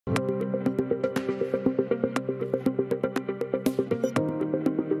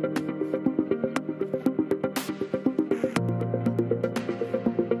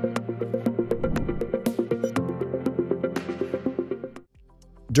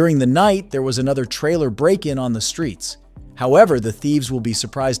During the night, there was another trailer break-in on the streets. However, the thieves will be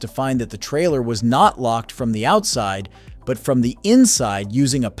surprised to find that the trailer was not locked from the outside, but from the inside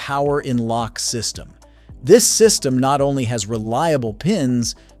using a power-in-lock system. This system not only has reliable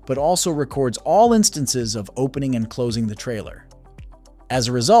pins, but also records all instances of opening and closing the trailer. As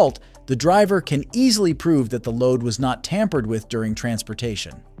a result, the driver can easily prove that the load was not tampered with during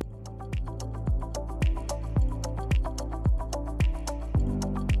transportation.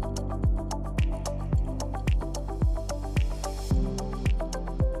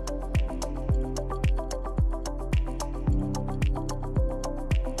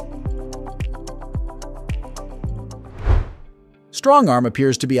 Strong arm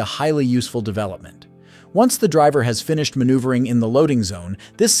appears to be a highly useful development. Once the driver has finished maneuvering in the loading zone,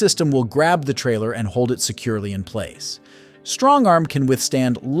 this system will grab the trailer and hold it securely in place. Strong arm can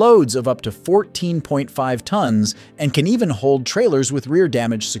withstand loads of up to 14.5 tons and can even hold trailers with rear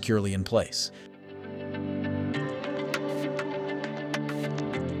damage securely in place.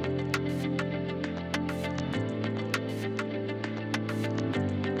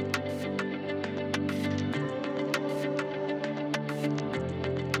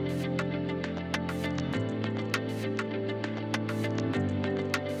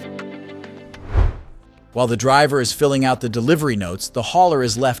 While the driver is filling out the delivery notes, the hauler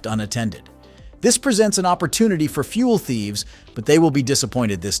is left unattended. This presents an opportunity for fuel thieves, but they will be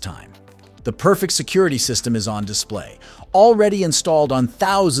disappointed this time. The perfect security system is on display, already installed on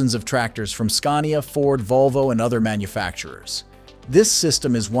thousands of tractors from Scania, Ford, Volvo, and other manufacturers. This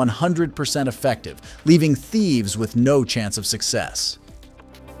system is 100% effective, leaving thieves with no chance of success.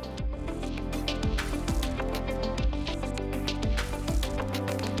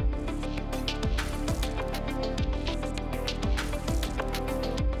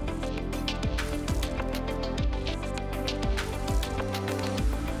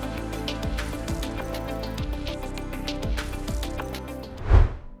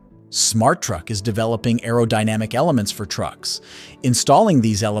 Smart Truck is developing aerodynamic elements for trucks. Installing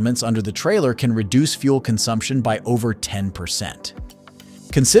these elements under the trailer can reduce fuel consumption by over 10%.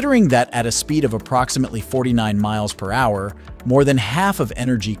 Considering that at a speed of approximately 49 miles per hour, more than half of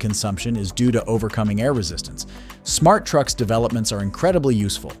energy consumption is due to overcoming air resistance, Smart Truck's developments are incredibly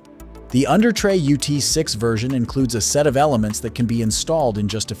useful. The Undertray UT6 version includes a set of elements that can be installed in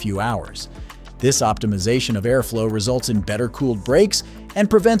just a few hours. This optimization of airflow results in better cooled brakes and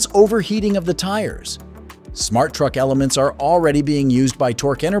prevents overheating of the tires. Smart Truck elements are already being used by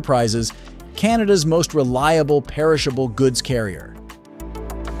Torque Enterprises, Canada's most reliable perishable goods carrier.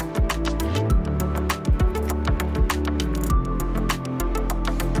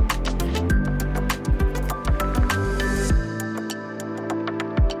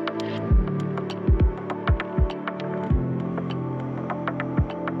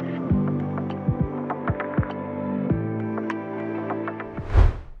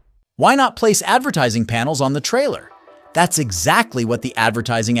 Why not place advertising panels on the trailer? That's exactly what the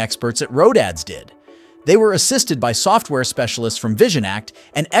advertising experts at RoadAds did. They were assisted by software specialists from VisionAct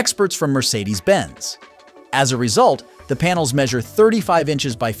and experts from Mercedes-Benz. As a result, the panels measure 35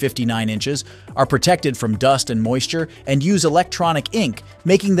 inches by 59 inches, are protected from dust and moisture, and use electronic ink,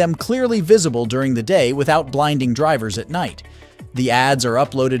 making them clearly visible during the day without blinding drivers at night. The ads are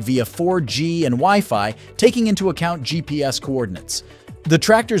uploaded via 4G and Wi-Fi, taking into account GPS coordinates. The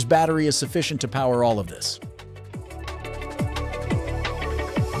tractor's battery is sufficient to power all of this.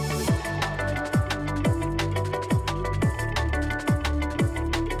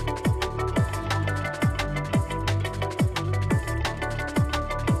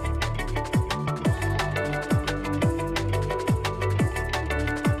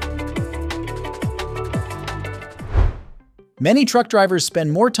 Many truck drivers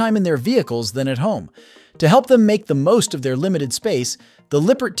spend more time in their vehicles than at home. To help them make the most of their limited space, the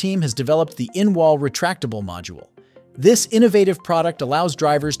Lippert team has developed the in-wall retractable module. This innovative product allows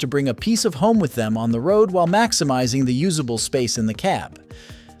drivers to bring a piece of home with them on the road while maximizing the usable space in the cab.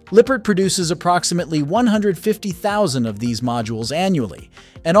 Lippert produces approximately 150,000 of these modules annually,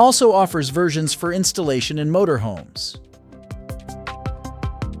 and also offers versions for installation in motorhomes.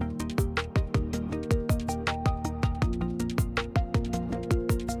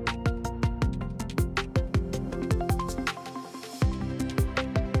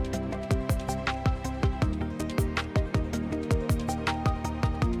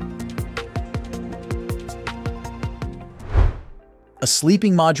 A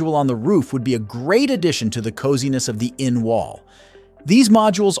sleeping module on the roof would be a great addition to the coziness of the in-wall. These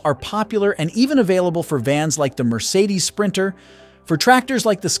modules are popular and even available for vans like the Mercedes Sprinter. For tractors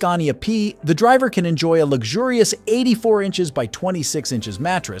like the Scania P, the driver can enjoy a luxurious 84 inches by 26 inches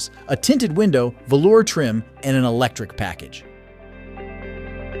mattress, a tinted window, velour trim, and an electric package.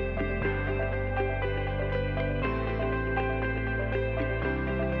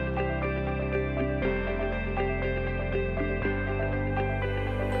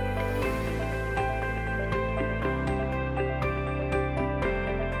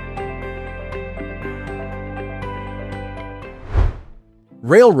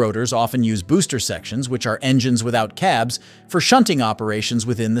 Railroaders often use booster sections, which are engines without cabs, for shunting operations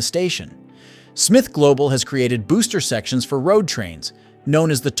within the station. Smith Global has created booster sections for road trains,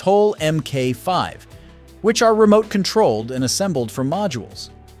 known as the Toll MK5, which are remote-controlled and assembled from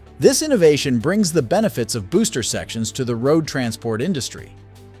modules. This innovation brings the benefits of booster sections to the road transport industry.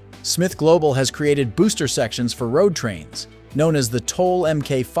 Smith Global has created booster sections for road trains, known as the Toll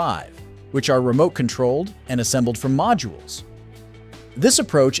MK5, which are remote-controlled and assembled from modules. This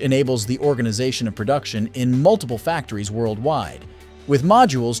approach enables the organization of production in multiple factories worldwide, with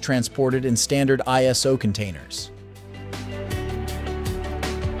modules transported in standard ISO containers.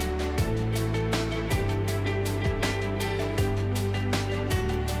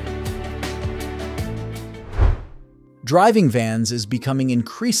 Driving vans is becoming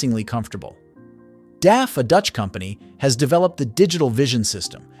increasingly comfortable. DAF, a Dutch company, has developed the digital vision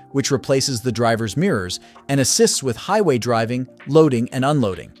system, which replaces the driver's mirrors and assists with highway driving, loading, and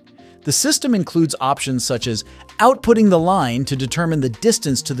unloading. The system includes options such as outputting the line to determine the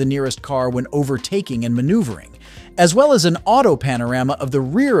distance to the nearest car when overtaking and maneuvering, as well as an auto panorama of the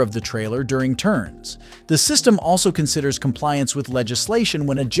rear of the trailer during turns. The system also considers compliance with legislation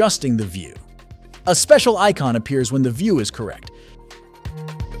when adjusting the view. A special icon appears when the view is correct.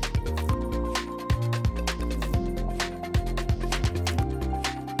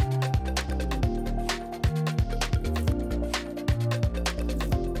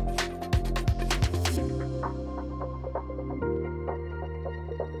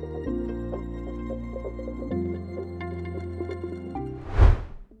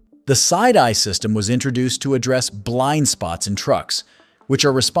 The side-eye system was introduced to address blind spots in trucks, which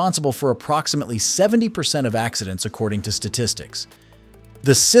are responsible for approximately 70% of accidents according to statistics.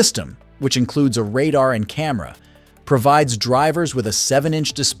 The system, which includes a radar and camera, provides drivers with a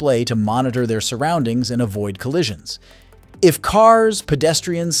 7-inch display to monitor their surroundings and avoid collisions. If cars,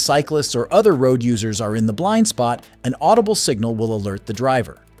 pedestrians, cyclists, or other road users are in the blind spot, an audible signal will alert the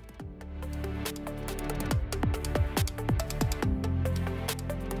driver.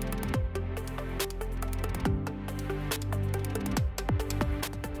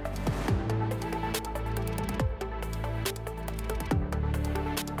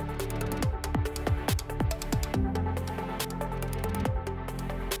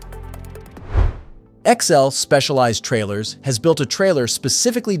 XL Specialized Trailers has built a trailer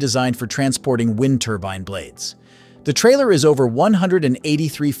specifically designed for transporting wind turbine blades. The trailer is over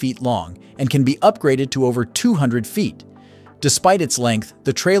 183 feet long and can be upgraded to over 200 feet. Despite its length,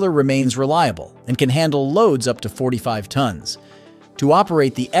 the trailer remains reliable and can handle loads up to 45 tons. To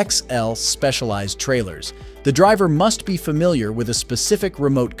operate the XL Specialized Trailers, the driver must be familiar with a specific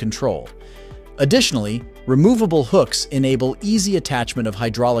remote control. Additionally, removable hooks enable easy attachment of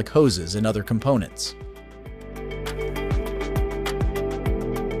hydraulic hoses and other components.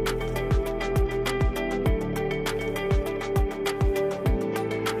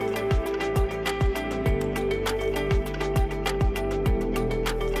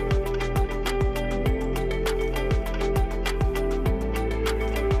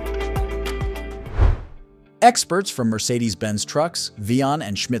 Experts from Mercedes-Benz Trucks, Vian,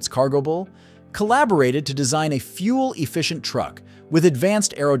 and Schmitz Cargo Bull collaborated to design a fuel-efficient truck with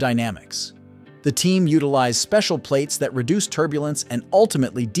advanced aerodynamics. The team utilized special plates that reduce turbulence and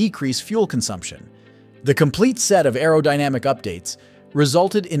ultimately decrease fuel consumption. The complete set of aerodynamic updates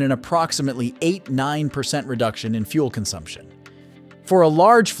resulted in an approximately 8–9% reduction in fuel consumption. For a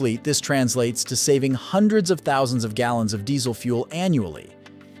large fleet, this translates to saving hundreds of thousands of gallons of diesel fuel annually.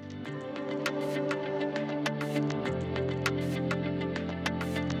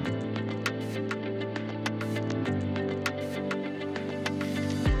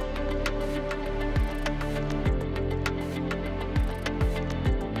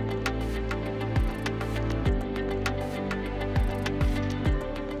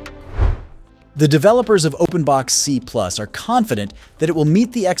 The developers of OpenBox C+ are confident that it will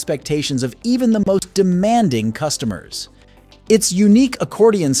meet the expectations of even the most demanding customers. Its unique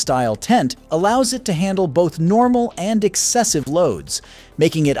accordion-style tent allows it to handle both normal and excessive loads,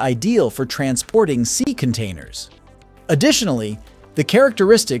 making it ideal for transporting sea containers. Additionally, The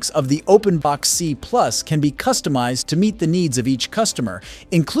characteristics of the OpenBox C Plus can be customized to meet the needs of each customer,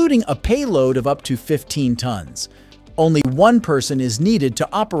 including a payload of up to 15 tons. Only one person is needed to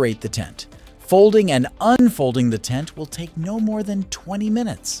operate the tent. Folding and unfolding the tent will take no more than 20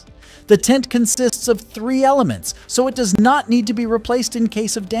 minutes. The tent consists of 3 elements, so it does not need to be replaced in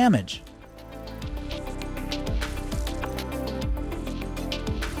case of damage.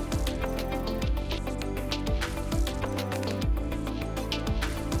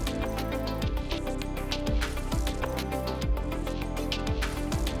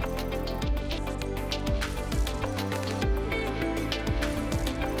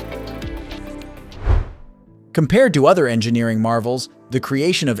 Compared to other engineering marvels, the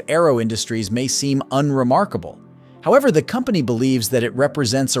creation of Aero Industries may seem unremarkable. However, the company believes that it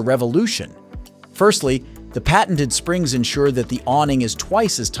represents a revolution. Firstly, the patented springs ensure that the awning is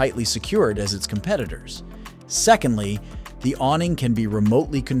twice as tightly secured as its competitors. Secondly, the awning can be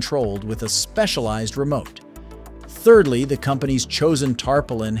remotely controlled with a specialized remote. Thirdly, the company's chosen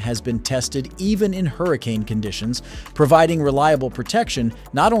tarpaulin has been tested even in hurricane conditions, providing reliable protection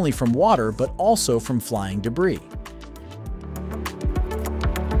not only from water but also from flying debris.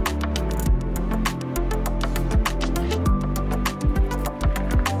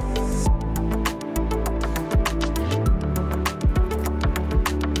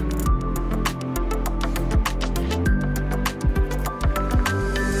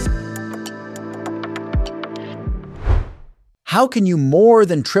 How can you more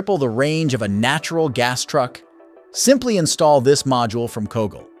than triple the range of a natural gas truck? Simply install this module from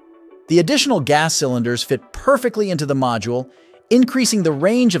Kogel. The additional gas cylinders fit perfectly into the module, increasing the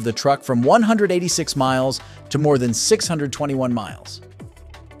range of the truck from 186 miles to more than 621 miles.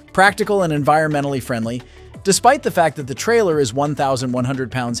 Practical and environmentally friendly, despite the fact that the trailer is 1,100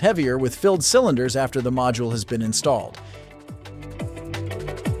 pounds heavier with filled cylinders after the module has been installed.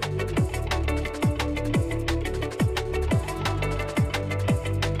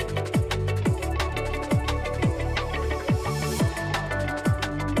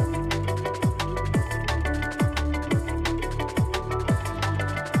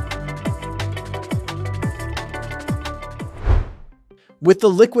 With the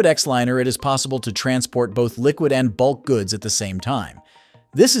Liquid X-Liner, it is possible to transport both liquid and bulk goods at the same time.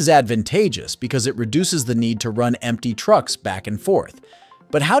 This is advantageous because it reduces the need to run empty trucks back and forth.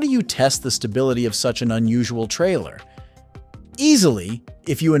 But how do you test the stability of such an unusual trailer? Easily,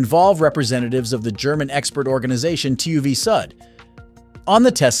 if you involve representatives of the German expert organization TÜV SÜD. On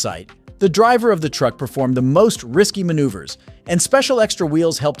the test site, the driver of the truck performed the most risky maneuvers, and special extra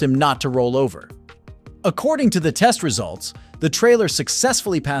wheels helped him not to roll over. According to the test results, the trailer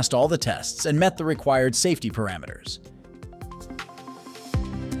successfully passed all the tests and met the required safety parameters.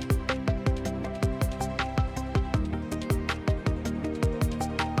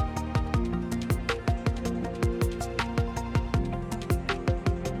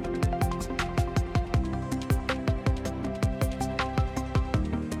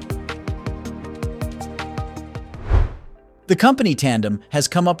 The company Tandem has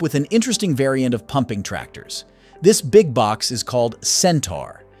come up with an interesting variant of pumping tractors. This big box is called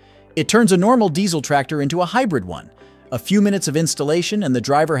Centaur. It turns a normal diesel tractor into a hybrid one. A few minutes of installation and the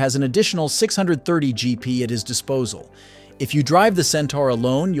driver has an additional 630 GP at his disposal. If you drive the Centaur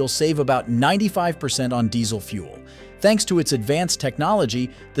alone, you'll save about 95% on diesel fuel. Thanks to its advanced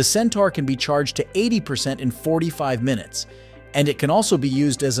technology, the Centaur can be charged to 80% in 45 minutes, and it can also be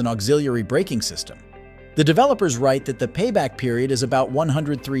used as an auxiliary braking system. The developers write that the payback period is about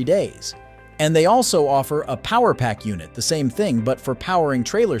 103 days. And they also offer a power pack unit, the same thing, but for powering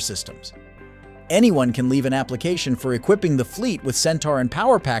trailer systems. Anyone can leave an application for equipping the fleet with Centaur and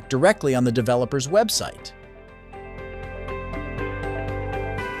Power Pack directly on the developer's website.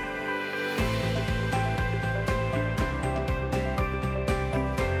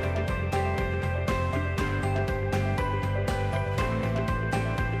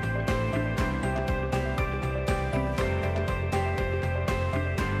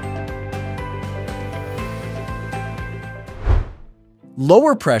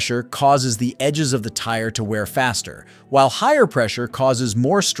 Lower pressure causes the edges of the tire to wear faster, while higher pressure causes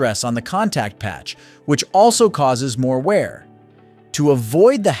more stress on the contact patch, which also causes more wear. To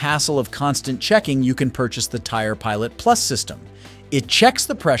avoid the hassle of constant checking, you can purchase the Tire Pilot Plus system. It checks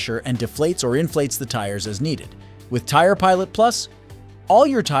the pressure and deflates or inflates the tires as needed. With Tire Pilot Plus, all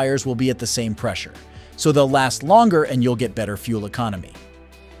your tires will be at the same pressure, so they'll last longer and you'll get better fuel economy.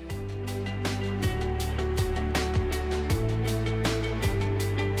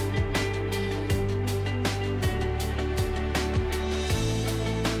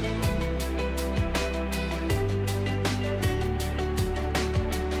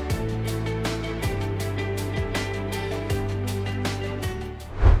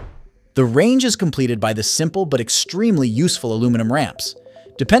 The range is completed by the simple but extremely useful aluminum ramps.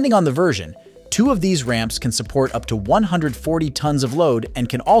 Depending on the version, 2 of these ramps can support up to 140 tons of load and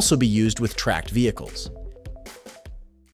can also be used with tracked vehicles.